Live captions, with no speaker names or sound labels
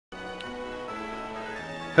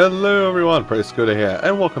Hello everyone, Price Good here,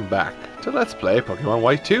 and welcome back to Let's Play Pokemon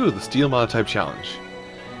White 2, the Steel Monotype Challenge.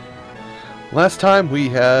 Last time we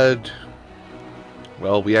had...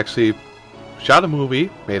 well, we actually shot a movie,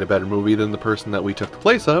 made a better movie than the person that we took the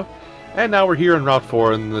place of, and now we're here in Route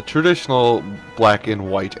 4 in the traditional black and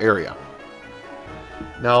white area.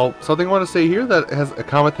 Now, something I want to say here that has a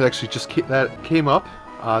comment that actually just came up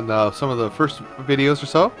on some of the first videos or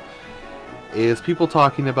so, is people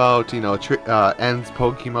talking about, you know, ends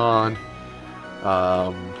Pokemon,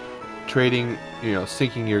 trading, you know,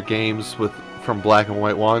 syncing your games from Black and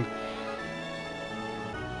White 1.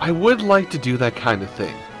 I would like to do that kind of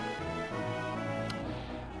thing.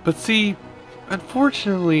 But see,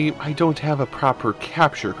 unfortunately, I don't have a proper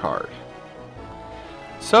capture card.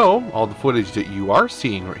 So, all the footage that you are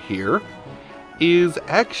seeing right here is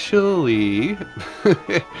actually...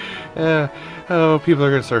 oh, people are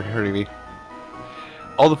going to start hurting me.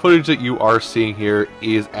 All the footage that you are seeing here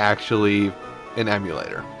is actually an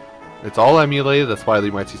emulator. It's all emulated, that's why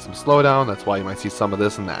you might see some slowdown, that's why you might see some of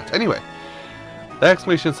this and that. Anyway, the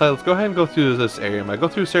exclamation sign, let's go ahead and go through this area. When I go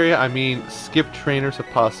through this area, I mean skip trainers if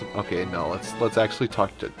possible. Okay, no, let's actually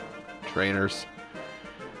talk to trainers.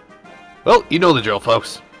 Well, you know the drill,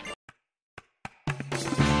 folks.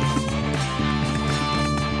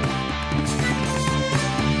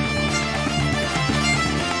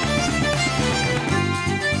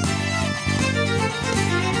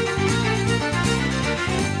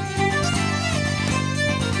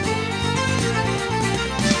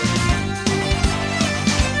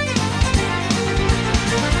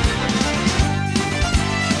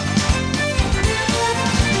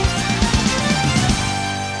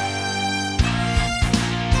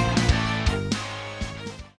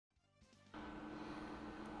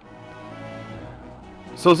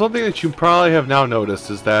 So something that you probably have now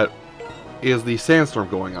noticed is the sandstorm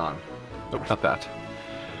going on. Nope, not that.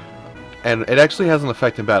 And it actually has an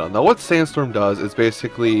effect in battle. Now what sandstorm does is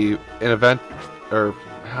basically an event, or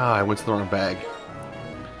I went to the wrong bag.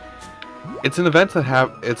 It's an event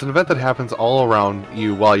that happens all around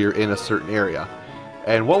you while you're in a certain area.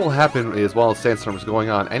 And what will happen is while the sandstorm is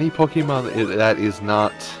going on, any Pokemon that is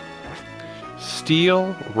not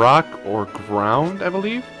steel, rock, or ground, I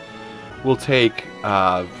believe, will take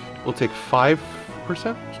 5%?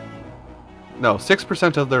 No,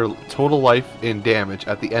 6% of their total life in damage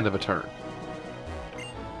at the end of a turn.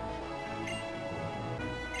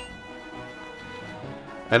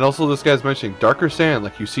 And also this guy's mentioning darker sand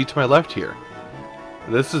like you see to my left here.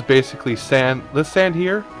 This is basically sand. This sand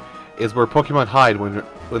here is where Pokemon hide when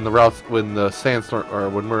the sandstorm, or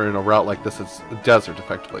when we're in a route like this. It's a desert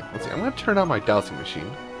effectively. Let's see, I'm gonna turn on my dowsing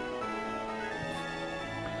machine.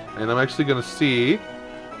 And I'm actually going to see...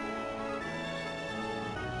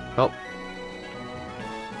 well...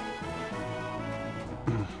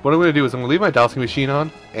 what I'm going to do is I'm going to leave my dowsing machine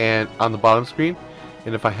on the bottom screen.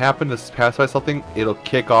 And if I happen to pass by something, it'll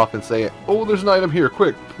kick off and say, oh, there's an item here,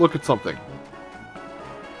 quick, look at something.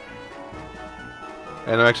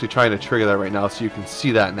 And I'm actually trying to trigger that right now so you can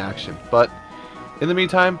see that in action. But, in the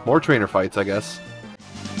meantime, more trainer fights, I guess.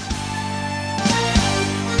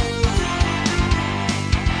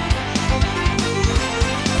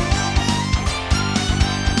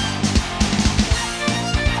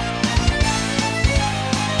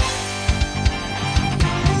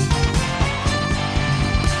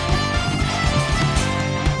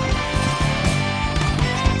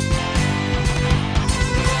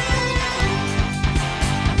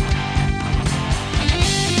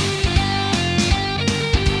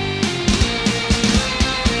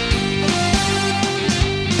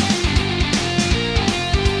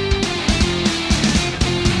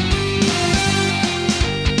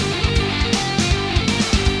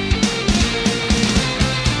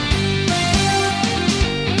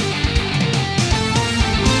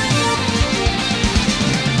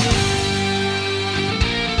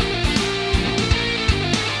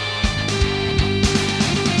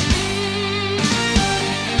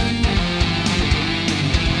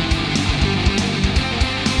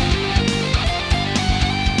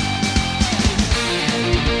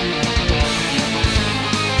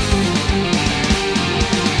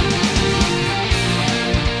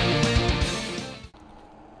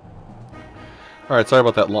 Alright, sorry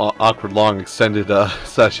about that awkward, long, extended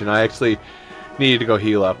session. I actually needed to go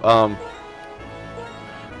heal up.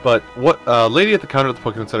 But what lady at the counter at the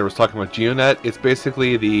Pokemon Center was talking about Geonet, it's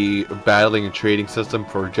basically the battling and trading system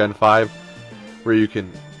for Gen 5, where you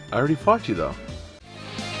can... I already fought you, though.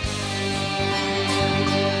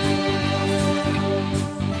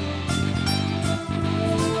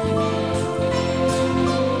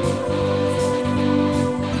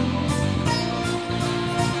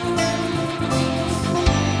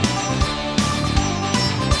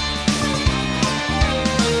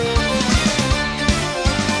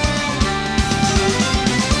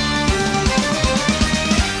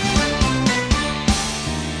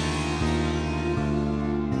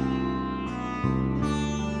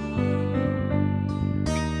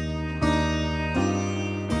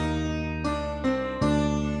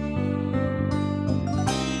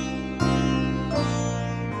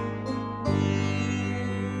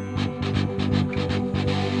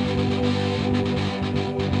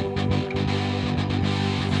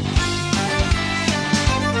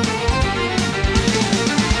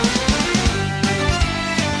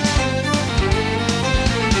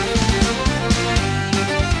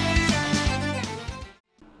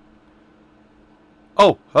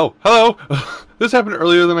 Oh, hello! This happened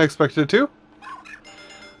earlier than I expected it to.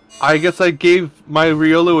 I guess I gave my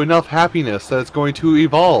Riolu enough happiness that it's going to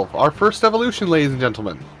evolve. Our first evolution, ladies and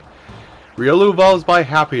gentlemen. Riolu evolves by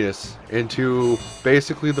happiness into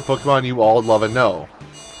basically the Pokemon you all love and know,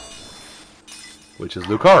 which is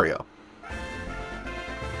Lucario.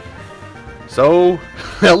 So,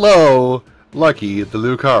 hello, Lucky the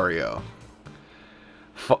Lucario.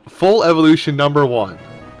 Full evolution number 1.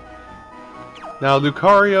 Now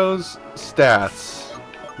Lucario's stats,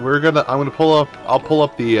 I'll pull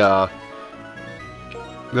up the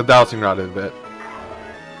dowsing rod in a bit.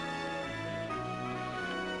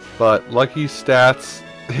 But Lucky's stats,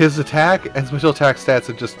 his attack and special attack stats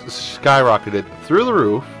have just skyrocketed through the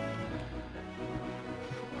roof.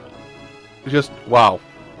 Just wow.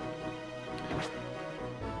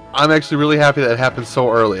 I'm actually really happy that it happened so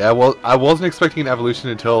early. I wasn't expecting an evolution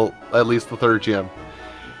until at least the 3rd gym.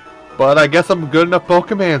 But I guess I'm a good enough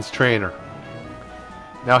Pokemon's trainer.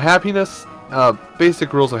 Now happiness,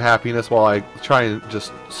 basic rules of happiness while I try and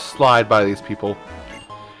just slide by these people,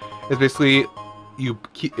 is basically you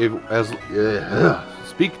keep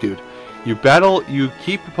speak, dude. You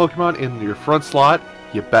keep the Pokemon in your front slot.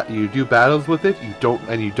 You do battles with it. You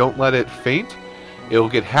don't let it faint. It will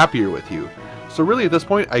get happier with you. So really, at this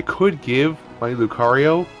point, I could give my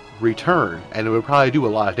Lucario Return, and it would probably do a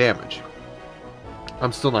lot of damage.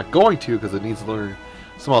 I'm still not going to because it needs to learn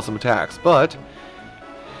some awesome attacks. But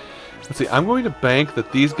let's see. I'm going to bank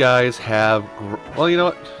that these guys have. Well, you know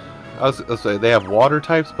what? Let's say they have water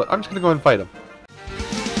types, but I'm just going to go ahead and fight them.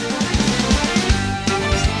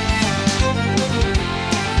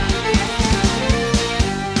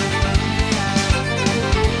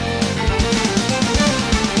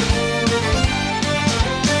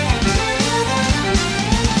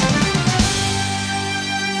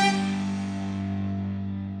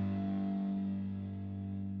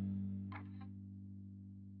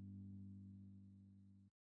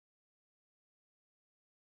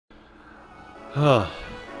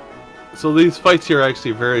 So these fights here are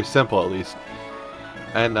actually very simple, at least.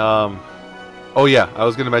 And, oh yeah, I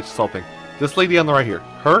was going to mention something. This lady on the right here,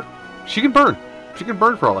 she can burn. She can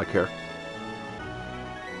burn for all I care.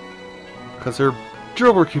 Because her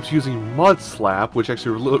Drillbur keeps using Mud Slap, which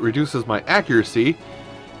actually reduces my accuracy.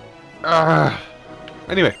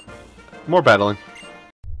 Anyway, more battling.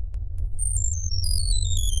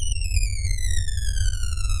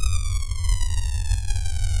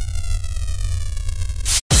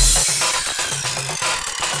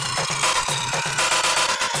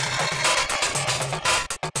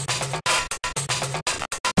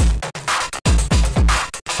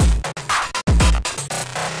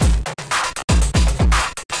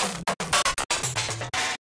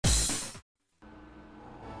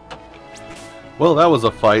 Well, that was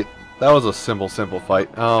a fight. That was a simple fight.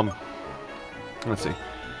 Let's see. I'm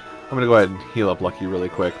gonna go ahead and heal up Lucky really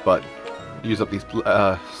quick, but use up these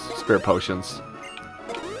spare potions.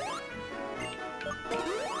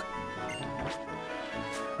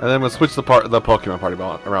 And then we'll switch the Pokemon party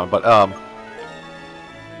around. But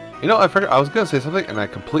you know, I was gonna say something, and I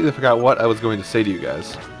completely forgot what I was going to say to you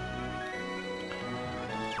guys.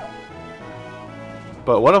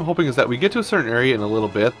 But what I'm hoping is that we get to a certain area in a little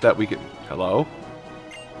bit that we can... Hello?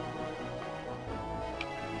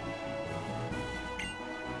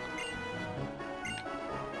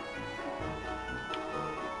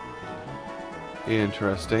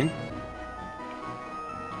 Interesting.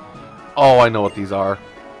 Oh, I know what these are.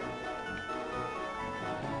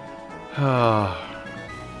 You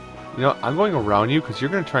know, I'm going around you because you're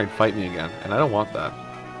going to try and fight me again, and I don't want that.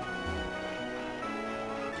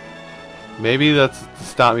 Maybe that's to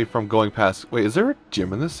stop me from going past... Wait, is there a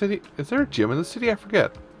gym in this city? Is there a gym in this city? I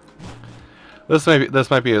forget. This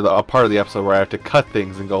might be a part of the episode where I have to cut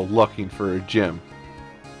things and go looking for a gym.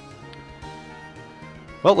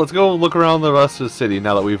 Well, let's go look around the rest of the city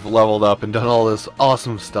now that we've leveled up and done all this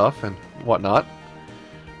awesome stuff and whatnot.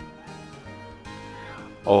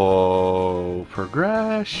 Oh,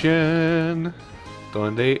 progression.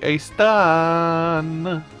 ¿Dónde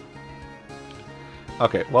están?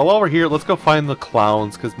 Okay, well, while we're here, let's go find the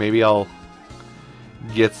clowns, because maybe I'll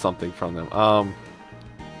get something from them.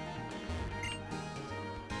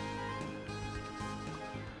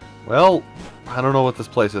 Well, I don't know what this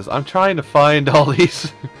place is. I'm trying to find all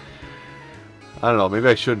these... I don't know, maybe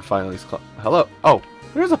I shouldn't find all these clowns. Hello? Oh,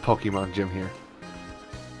 there's a Pokemon gym here.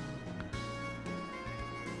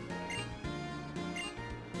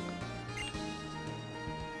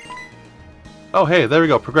 Oh, hey, there we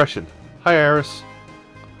go, progression. Hi, Iris.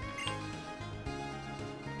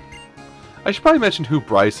 I should probably mention who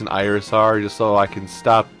Bryce and Iris are, just so I can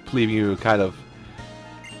stop leaving you kind of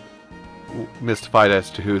mystified as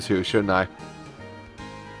to who's who, shouldn't I?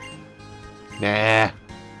 Nah.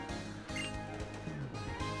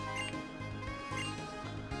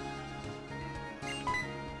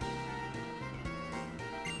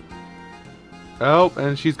 Oh,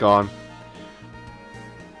 and she's gone.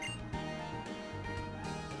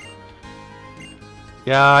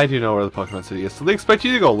 Yeah, I do know where the Pokemon City is. So they expect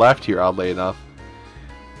you to go left here, oddly enough.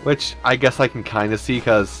 Which I guess I can kind of see,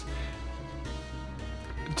 because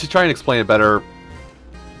to try and explain it better,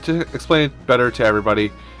 to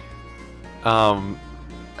everybody,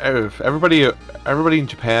 if everybody in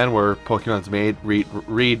Japan where Pokemon's made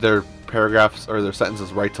read their paragraphs or their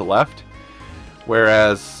sentences right to left,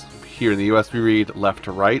 whereas here in the US we read left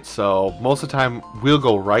to right. So most of the time we'll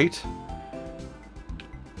go right.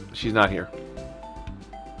 She's not here.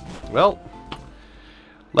 Well,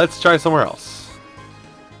 let's try somewhere else.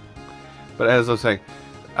 But as I was saying,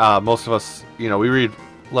 most of us, you know, we read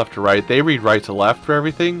left to right. They read right to left for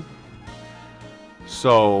everything.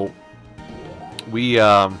 So we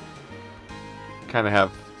kind of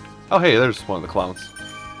have... Oh, hey, there's one of the clowns.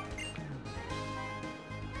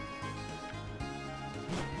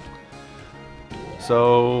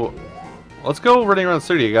 So let's go running around the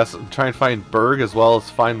city, I guess, and try and find Berg as well as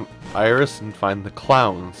find Iris and find the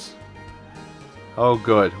clowns. Oh,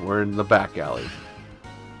 good. We're in the back alley.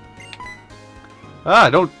 Ah,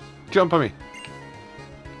 don't jump on me.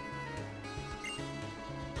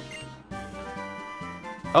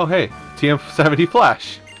 Oh, hey. TM70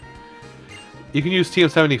 Flash. You can use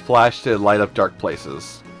TM70 Flash to light up dark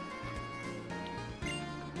places.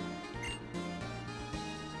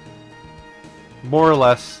 More or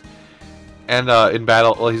less. And in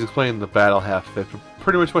battle, well, he's explaining the battle half of it. But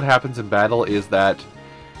pretty much what happens in battle is that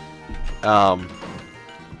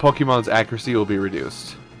Pokemon's accuracy will be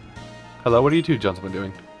reduced. Hello, what are you two gentlemen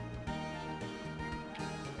doing?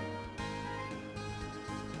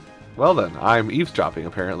 Well then, I'm eavesdropping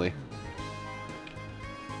apparently.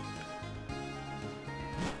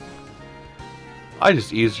 I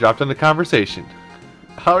just eavesdropped on the conversation.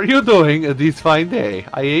 How are you doing this fine day?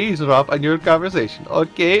 I eavesdrop on your conversation.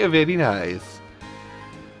 Okay, very nice.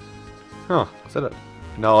 Huh, is that a...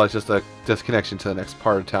 No, it's just a disconnection to the next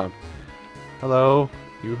part of town. Hello,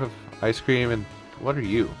 you have ice cream and... What are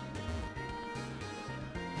you?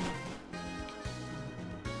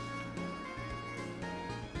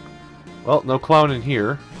 Well, no clown in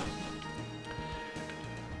here.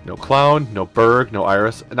 No clown, no Berg, no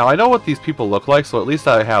Iris. Now, I know what these people look like, so at least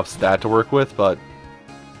I have stat to work with, but...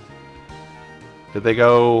 Did they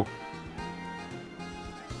go...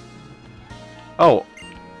 Oh,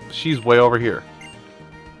 she's way over here.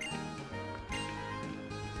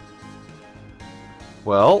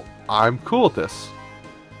 Well, I'm cool with this.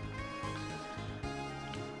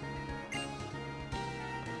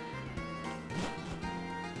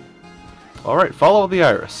 Alright, follow the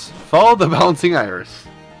Iris. Follow the bouncing Iris.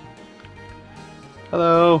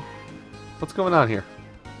 Hello. What's going on here?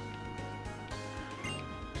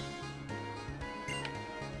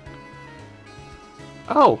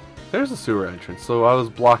 Oh, there's a sewer entrance, so I was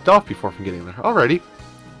blocked off before from getting there. Alrighty.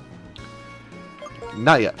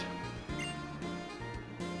 Not yet.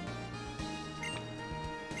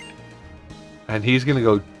 And he's gonna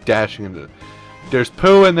go dashing into... There's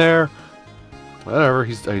poo in there. Whatever,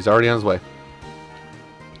 he's already on his way.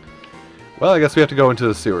 Well, I guess we have to go into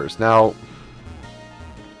the sewers. Now,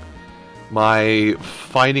 my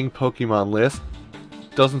finding Pokemon list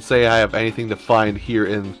doesn't say I have anything to find here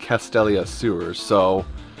in Castelia sewers, so...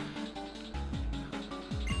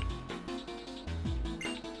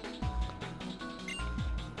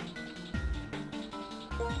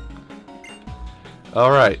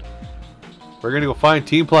 Alright. We're gonna go find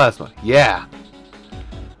Team Plasma. Yeah!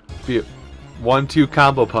 1-2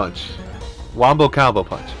 combo punch. Wombo combo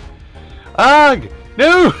punch. Ugh!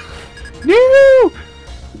 No! No!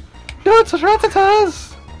 No, it's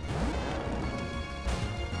Ratatas!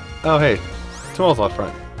 Oh, hey. Tomorrow's out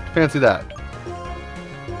front. Fancy that.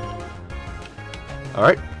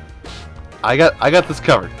 Alright. I got this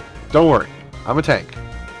covered. Don't worry. I'm a tank.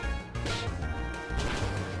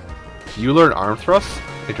 You learn arm thrusts?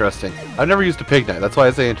 Interesting. I've never used a Pignite. That's why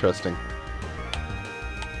I say interesting.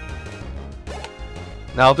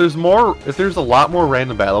 Now, if there's a lot more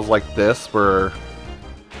random battles like this, where,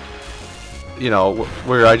 you know,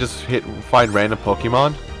 where I just find random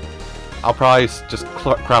Pokemon, I'll probably just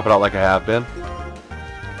crop it out like I have been.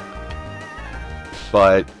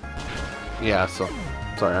 But, yeah, so,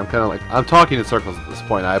 sorry, I'm kind of like, I'm talking in circles at this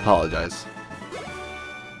point, I apologize.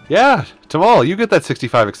 Yeah, Tamal, you get that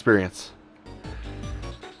 65 experience.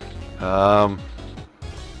 Oh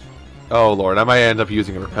lord, I might end up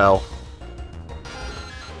using a repel.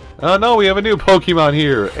 Oh no, we have a new Pokemon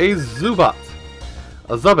here! A Zubat!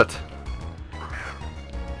 A Zubat!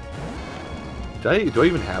 Do I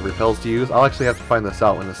even have repels to use? I'll actually have to find this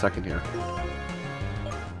out in a second here.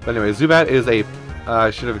 But anyway, Zubat is a...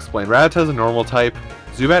 I should have explained. Rattata is a normal type.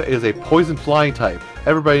 Zubat is a poison flying type.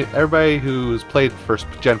 Everybody who's played first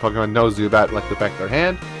gen Pokemon knows Zubat like the back of their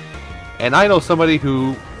hand. And I know somebody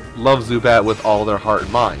who loves Zubat with all their heart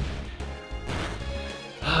and mind.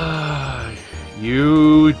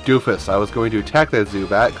 You doofus. I was going to attack that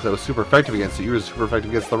Zubat because I was super effective against it. You were super effective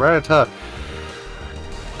against the Rattata.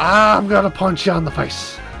 I'm gonna punch you on the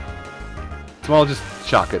face. So I'll just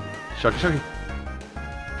shock it. Shock it.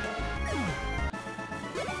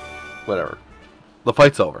 Whatever. The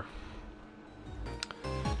fight's over.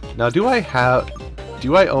 Now, do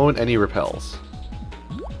I own any repels?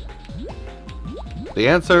 The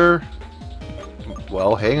answer...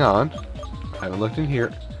 Well, hang on. I haven't looked in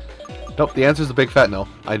here. Nope, the answer is a big fat no.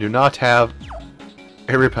 I do not have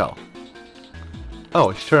a repel. Oh,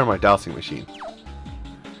 I should turn on my dowsing machine.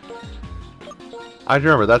 I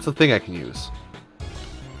remember, that's the thing I can use.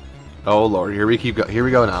 Oh lord, here we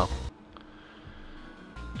go now.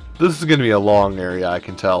 This is going to be a long area, I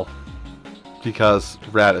can tell. Because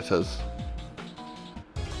Rattatas.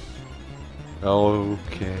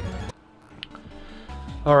 Okay.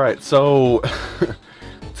 Alright, so...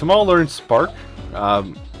 Tamal learned Spark.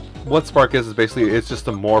 What Spark is basically, it's just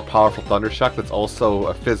a more powerful Thunder Shock that's also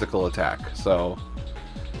a physical attack. So,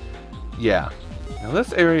 yeah. Now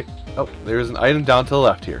this area... Oh, there's an item down to the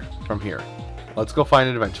left here, from here. Let's go find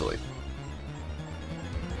it eventually.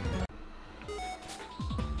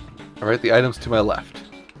 Alright, the item's to my left.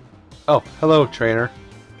 Oh, hello, trainer.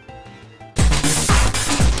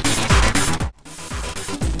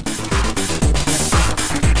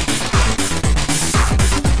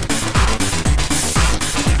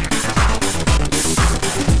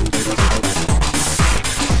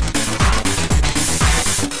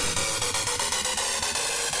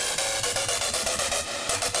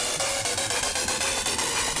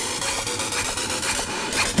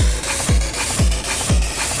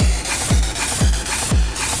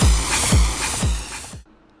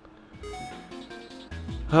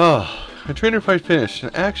 Oh, our trainer fight finished,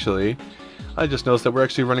 and actually, I just noticed that we're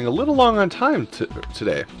actually running a little long on time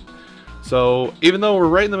today. So, even though we're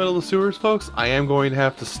right in the middle of the sewers, folks, I am going to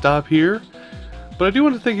have to stop here. But I do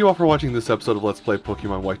want to thank you all for watching this episode of Let's Play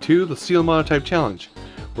Pokemon Y2, the Steel Monotype Challenge.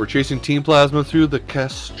 We're chasing Team Plasma through the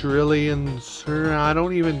Castrilians. I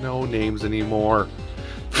don't even know names anymore.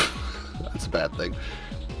 That's a bad thing.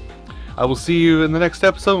 I will see you in the next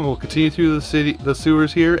episode, and we'll continue through the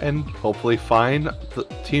sewers here, and hopefully find the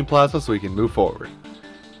Team Plasma so we can move forward.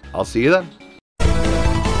 I'll see you then.